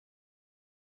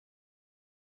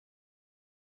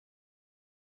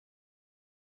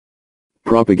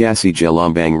Propagasi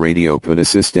Gelombang Radio pada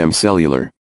Sistem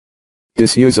Cellular.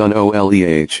 Disyuzon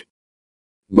oleh.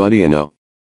 Budiano.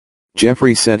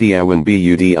 Jeffrey Setiawan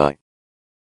Budi.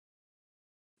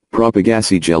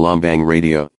 Propagasi Gelombang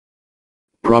Radio.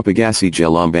 Propagasi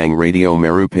Gelombang Radio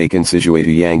merupakan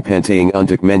sesuatu yang penting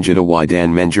untuk menjadi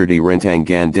dan menjadi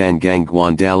rentangan dan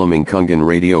gangguan dalam lingkungan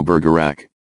radio bergerak.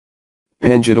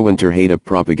 Penjatuhan terhadap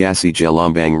propagasi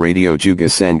Gelombang Radio juga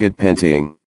sangat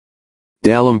penting.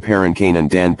 Dalam perencanaan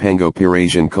dan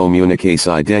pengoperasan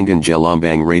komunikasi dengan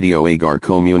Gelombang Radio agar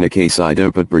komunikasi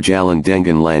dapat berjalan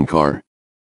dengan lancar.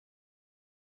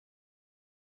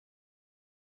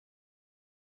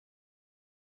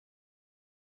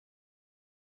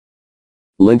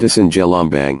 Lintasan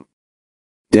Gelombang.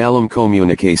 Dalam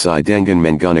komunikasi dengan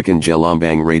menggunakan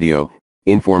Gelombang Radio,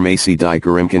 informasi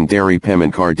dikirimkan dari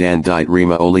pemancar dan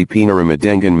diterima oleh penerima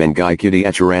dengan mengikuti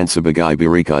aturan sebagai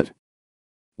berikut.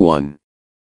 1.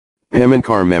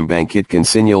 Pemancar membangkitkan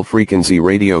sinyal frekuensi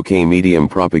radio ke medium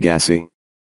propagasi.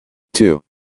 2.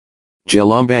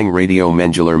 Gelombang radio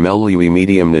menjalar melalui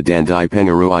medium na dan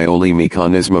dipengaruhi oleh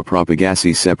mekanisme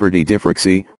propagasi seperti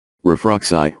difraksi,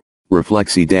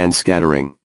 refleksi dan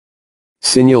scattering.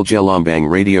 Sinyal Gelombang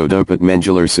radio dapat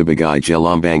menjalar sebagai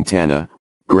Gelombang tanah,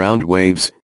 ground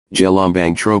waves,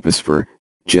 Gelombang troposfer,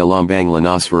 Gelombang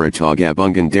ionosfer atau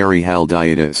gabungan dari hal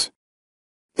di atas.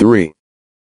 3.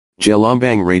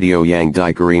 Gelombang radio yang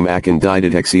dikirim akan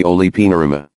dideteksi oleh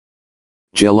penerima.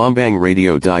 Gelombang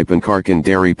radio dipancarkan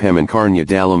dari pemancarnya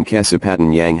dalam kecepatan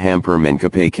yang hampir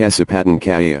mencapai kecepatan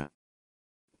cahaya.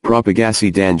 Propagasi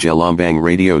dan Gelombang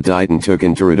radio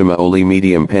ditentukan terutama oleh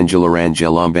medium penjalaran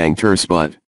Gelombang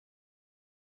tersebut.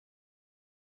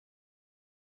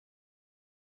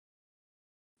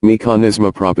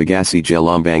 Mekanisme propagasi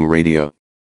Gelombang radio.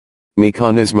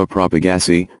 Mekanisme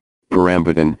propagasi,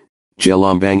 perambatan,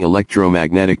 Gelombang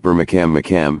elektromagnetik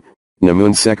bermacam-macam,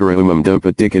 namun secara umum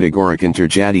dapat dikategorikan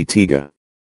terjadi 3.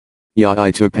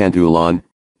 Yaitu pantulan,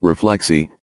 refleksi,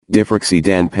 difraksi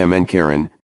dan pemancaran,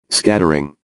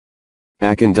 scattering.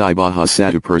 Akan dibahas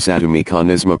satu persatu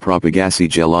mekanisme propagasi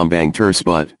Gelombang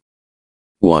tersebut.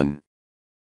 1.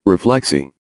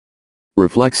 Refleksi.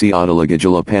 Refleksi adalah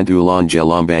gejala pantulan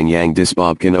Gelombang yang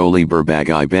disebabkan oleh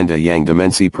berbagai benda yang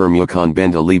dimensi permukaan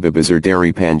benda lebih besar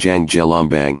dari panjang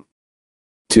Gelombang.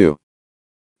 2.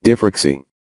 Difraksi.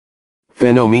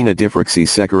 Fenomena difraksi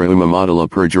secara umum adalah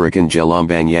pergerakan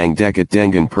Gelombang yang dekat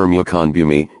dengan permukaan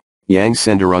bumi, yang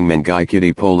cenderung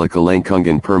mengikuti pola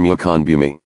kelengkungan permukaan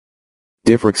bumi.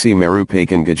 Difraksi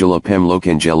merupakan gejala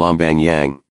pemlokan Gelombang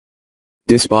yang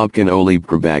disebabkan oleh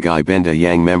berbagai benda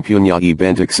yang mempunyai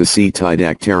bentuk sisi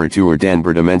tidak teratur dan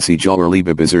berdimensi jauh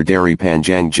lebih besar dari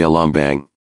panjang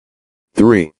Gelombang.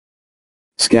 3.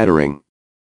 Scattering.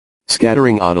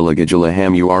 Scattering adalah gejala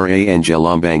hamuran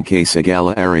Gelombang ke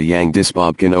segala arah yang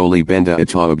disebabkan oleh benda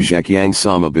atau objek yang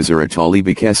sama besar atau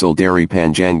lebih kecil dari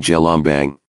panjang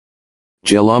Gelombang.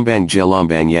 Gelombang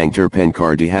yang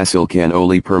terpancar dihasilkan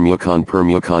oleh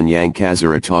permukaan yang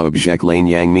kasar atau objek lain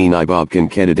yang menyebabkan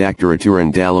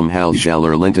ketidakteraturan dalam hal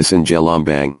jalur lintasan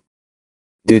Gelombang.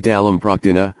 Di dalam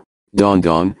praktiknya, don,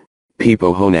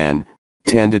 pepohonan,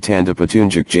 tanda-tanda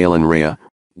petunjuk jalan raya,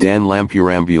 dan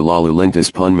lampu-rambu lalu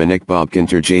lintas pun menyebabkan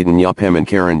terjadinya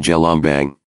pemancaran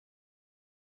Gelombang.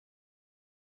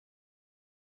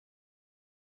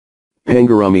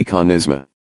 Pengaruh mekanisme.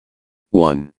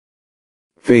 1.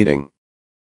 Fading.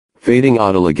 Fading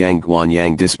adalah gangguan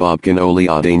yang disebabkan oleh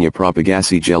adanya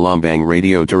propagasi Gelombang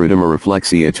radio terutama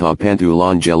refleksi atau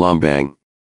pantulan Gelombang.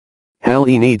 Hal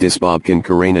ini disebabkan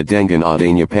karena dengan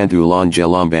adanya pantulan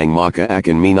Gelombang maka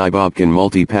akan menyebabkan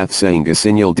multipath sehingga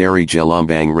sinyal dari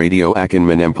Gelombang radio akan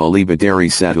menempuh lebih dari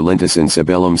satu lintasan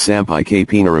sebelum sampai ke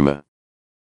penerima.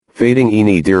 Fading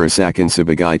ini dirasakan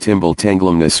sebagai timbul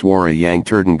tenggelamnya suara yang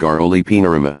terdengar oleh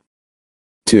penerima.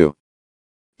 2.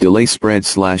 Delay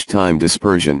spread/time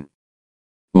dispersion.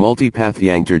 Multipath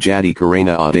yang terjadi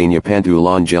karena adanya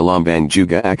pantulan Gelombang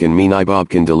juga akan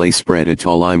menyebabkan delay spread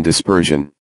atau time dispersion.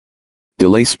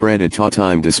 Delay spread atau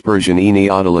time dispersion ini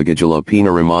adalah gejala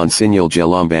penerimaan sinyal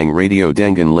Gelombang radio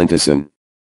dengan lintasan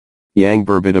yang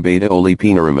berbeda-beda oleh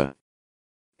penerima.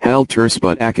 Hal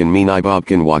tersebut akan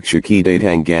menyebabkan waktu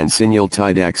kedatangan sinyal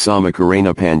tidak sama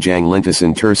karena panjang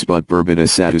lintasan tersebut berbeda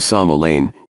satu sama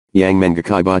lain, yang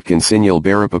mengakibatkan sinyal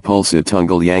berupa pulsa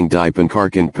tunggal yang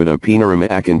dipancarkan pada penerima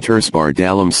akan tersebar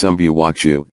dalam sumbu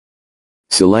waktu.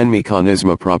 Selain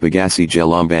mekanisme propagasi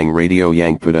Gelombang radio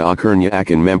yang pada akhirnya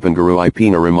akan mempengaruhi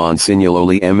penerimaan sinyal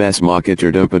oleh MS maka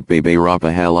terdapat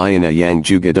beberapa hal lainnya yang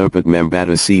juga dapat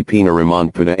membatasi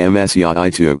penerimaan pada MS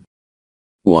yaitu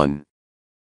 1.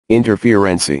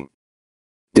 Interferensi.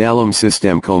 Dalam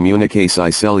Sistem Komunikasi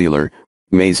Cellular,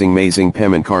 Mazing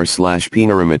Pemankar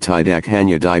Pinarima Tidak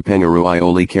Hanya Dipengaruhi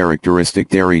Oli Karakteristik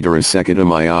dari Sekita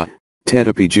Maya,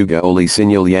 Tetapi juga Oli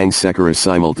Sinyal Yang Sekara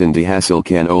Simultan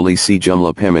Dihasilkan Oli Si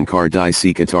Jumlah Pemankar Di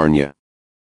Sekitarnya.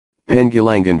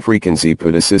 Penghilangan frekuensi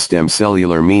pada sistem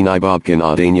seluler menyebabkan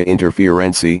adanya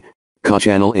interferensi,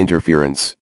 channel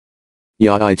interference.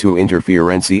 Yaitu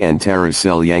interferensi antara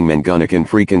sel yang menggunakan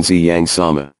frekuensi yang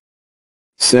sama.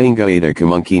 Sehingga ada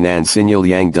kemungkinan sinyal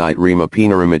yang diterima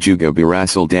penerima juga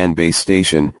berasal dan base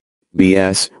station,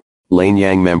 BS, lain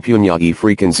yang mempunyai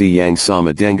frekuensi yang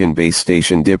sama dengan base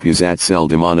station di pusat sel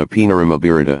di mana penerima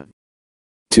berada.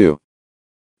 2.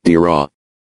 Dira.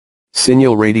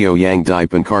 Sinyal radio yang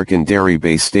dipancarkan dari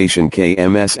base station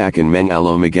KMS akan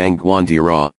mengalami gangguan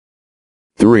dira.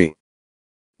 3.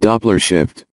 Doppler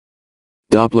shift.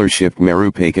 Doppler shift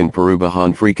merupakan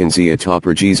perubahan frekuensi atau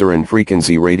pergeseran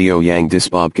frekuensi radio yang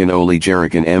disebabkan oleh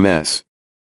gerakan MS.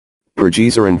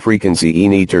 Pergeseran frekuensi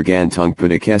ini tergantung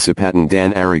pada kecepatan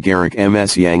dan arah gerak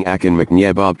MS yang akan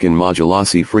menyebabkan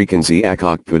modulasi frekuensi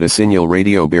akak pada sinyal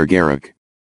radio bergerak.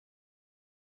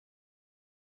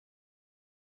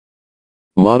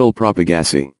 Model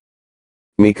propagasi.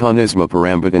 Mekanisme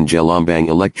perambahan gelombang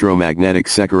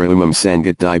elektromagnetik secara umum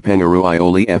sangat dipengaruhi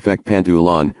oleh efek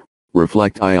pantulan,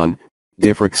 reflection,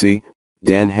 diffraksi,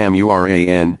 dan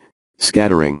hamuran,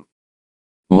 scattering.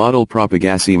 Model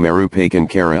propagasi merupakan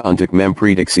cara untuk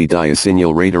memprediksi daya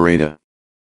sinyal rata-rata.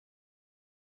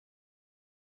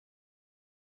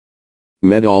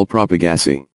 Model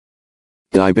propagasi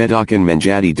dibedakan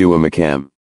menjadi dua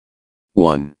macam.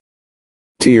 1.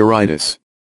 Teoritis.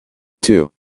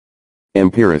 2.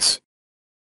 Empiris.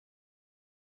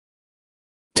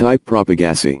 Type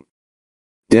propagasi.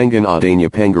 Dengan adanya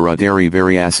pengaruh dari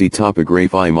variasi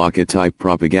topografi maka type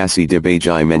propagasi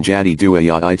dibagi menjadi dua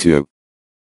yaitu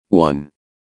 1.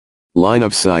 Line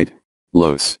of sight,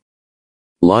 LOS.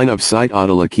 Line of sight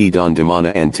adalah keadaan di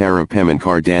mana antara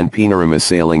pemankar dan penerima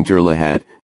saling terlihat,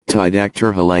 tidak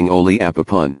terhalang oleh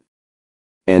apapun.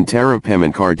 Antara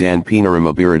pemankar dan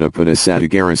penerima berada pada satu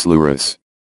garis lurus.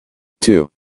 2.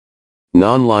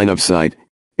 Non-line of sight,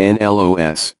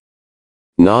 NLOS.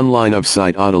 Non-line of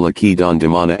sight adalah keadaan di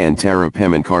mana antara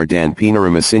pemankar dan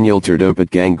penerima sinyal terdapat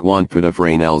gangguan pada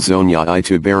frenal zone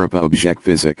yaitu beberapa objek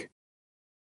fisik.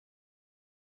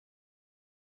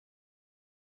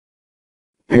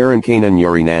 Perangkaian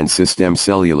jaringan sistem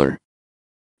seluler.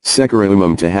 Secara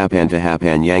umum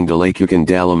tahapan-tahapan yang dilakukan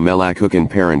dalam melakukan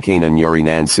perangkaian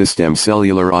jaringan sistem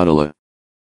seluler adalah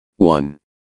 1.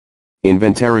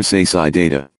 Inventarisasi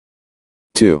data.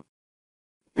 2.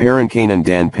 Perangkaian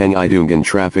dan penghitungan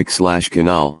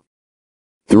traffic/kanal.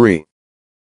 3.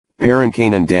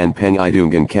 Perangkaian dan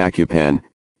penghitungan cakupan,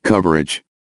 coverage.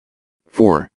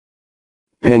 4.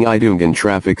 Penghitungan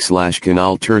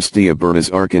traffic/kanal tersedia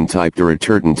berdasarkan type data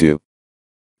tertentu.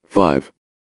 5.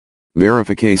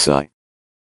 Verifikasi.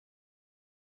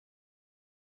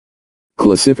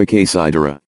 Klasifikasi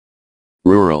data.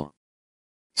 Rural.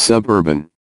 Suburban.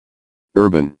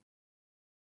 Urban.